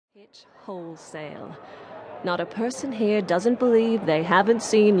Hitch wholesale. Not a person here doesn't believe they haven't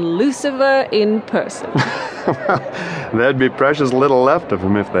seen Lucifer in person. Well, there'd be precious little left of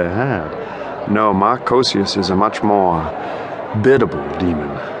him if they had. No, Marcosius is a much more biddable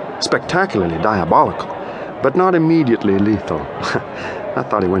demon. Spectacularly diabolical, but not immediately lethal. I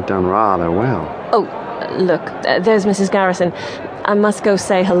thought he went down rather well. Oh, look, there's Mrs. Garrison. I must go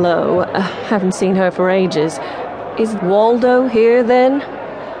say hello. Haven't seen her for ages. Is Waldo here, then?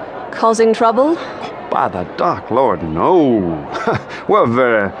 Causing trouble? By the dark Lord, no. We're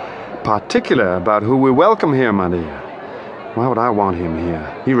very particular about who we welcome here, my dear. Why would I want him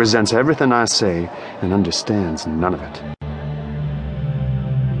here? He resents everything I say and understands none of it.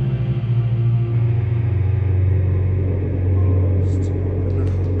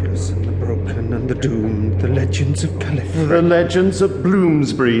 And the doomed, the legends of Gallifrey. The legends of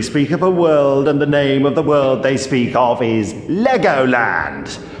Bloomsbury speak of a world, and the name of the world they speak of is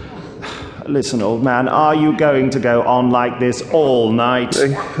Legoland. Listen, old man, are you going to go on like this all night?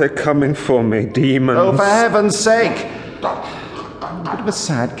 They're coming for me, demons. Oh, for heaven's sake! A bit of a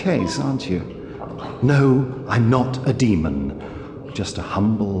sad case, aren't you? No, I'm not a demon. Just a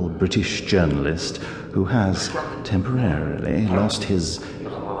humble British journalist who has temporarily lost his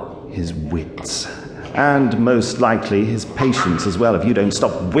wits. And most likely his patience as well, if you don't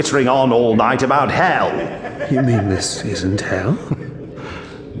stop whittering on all night about hell. You mean this isn't hell?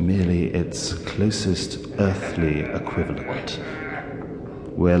 Merely its closest earthly equivalent.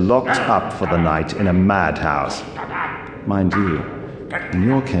 We're locked up for the night in a madhouse. Mind you, in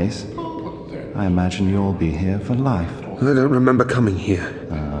your case, I imagine you'll be here for life. I don't remember coming here.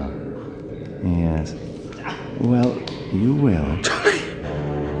 Yes. Well, you will. Charlie,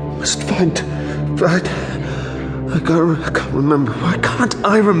 must find... I can't remember. Why can't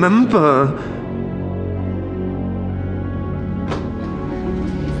I remember?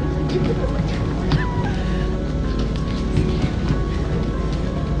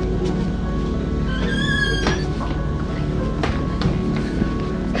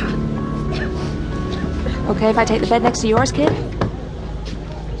 Okay if I take the bed next to yours, kid?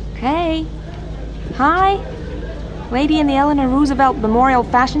 Hey. Hi. Lady in the Eleanor Roosevelt Memorial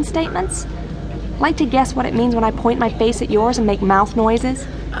Fashion Statements? Like to guess what it means when I point my face at yours and make mouth noises?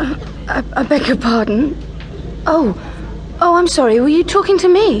 I beg your pardon? Oh, I'm sorry. Were you talking to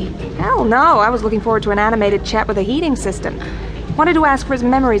me? Hell no. I was looking forward to an animated chat with a heating system. Wanted to ask for his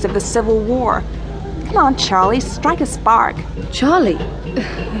memories of the Civil War. Come on, Charlie. Strike a spark. Charlie?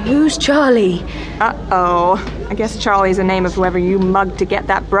 Who's Charlie? Uh-oh. I guess Charlie's the name of whoever you mugged to get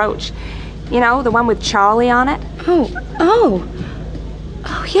that brooch. You know, the one with Charlie on it? Oh,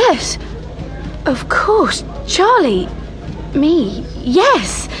 yes. Of course. Charlie. Me.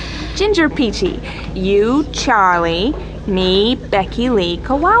 Yes. Ginger Peachy. You, Charlie. Me, Becky Lee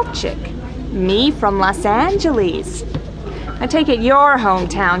Kowalczyk. Me from Los Angeles. I take it your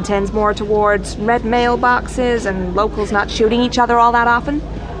hometown tends more towards red mailboxes and locals not shooting each other all that often?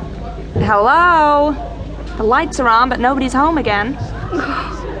 Hello? The lights are on, but nobody's home again.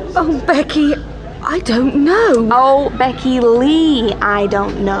 Oh, Becky, I don't know. Oh, Becky Lee, I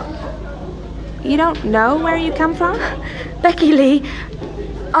don't know. You don't know where you come from? Becky Lee,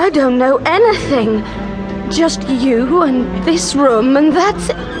 I don't know anything. Just you and this room, and that's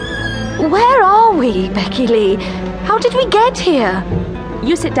it. Where are we, Becky Lee? How did we get here?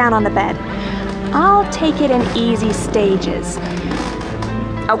 You sit down on the bed. I'll take it in easy stages.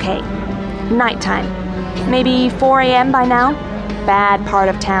 Okay, nighttime. Maybe 4 a.m. by now. Bad part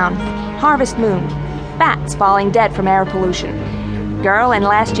of town. Harvest moon. Bats falling dead from air pollution. Girl in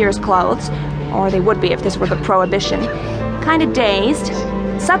last year's clothes, or they would be if this were the prohibition. Kinda dazed.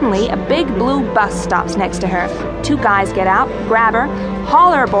 Suddenly, a big blue bus stops next to her. 2 guys get out, grab her,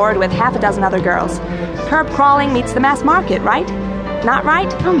 haul her aboard with half a dozen other girls. Curb crawling meets the mass market, right? Not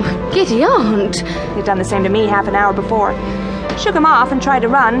right? Oh, my giddy aunt. They'd done the same to me half an hour before. Shook them off and tried to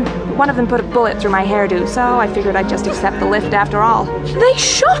run. One of them put a bullet through my hairdo, so I figured I'd just accept the lift after all. They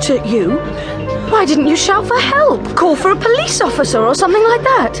shot at you? Why didn't you shout for help? Call for a police officer or something like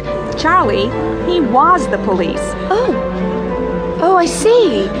that? Charlie, he was the police. Oh, I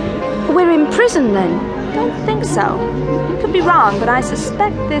see. We're in prison then. Don't think so. Could be wrong, but I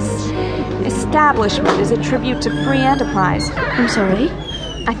suspect this establishment is a tribute to free enterprise. I'm sorry?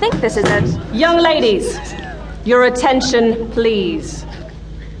 I think this is a... Young ladies, your attention, please.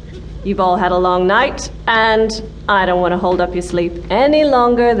 You've all had a long night, and I don't want to hold up your sleep any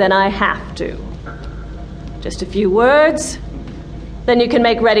longer than I have to. Just a few words, then you can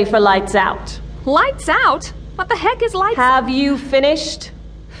make ready for lights out. Lights out? What the heck is lights out? Have you finished?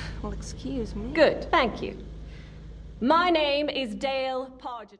 Well, excuse me. Good, thank you. My name is Dale Pargeter.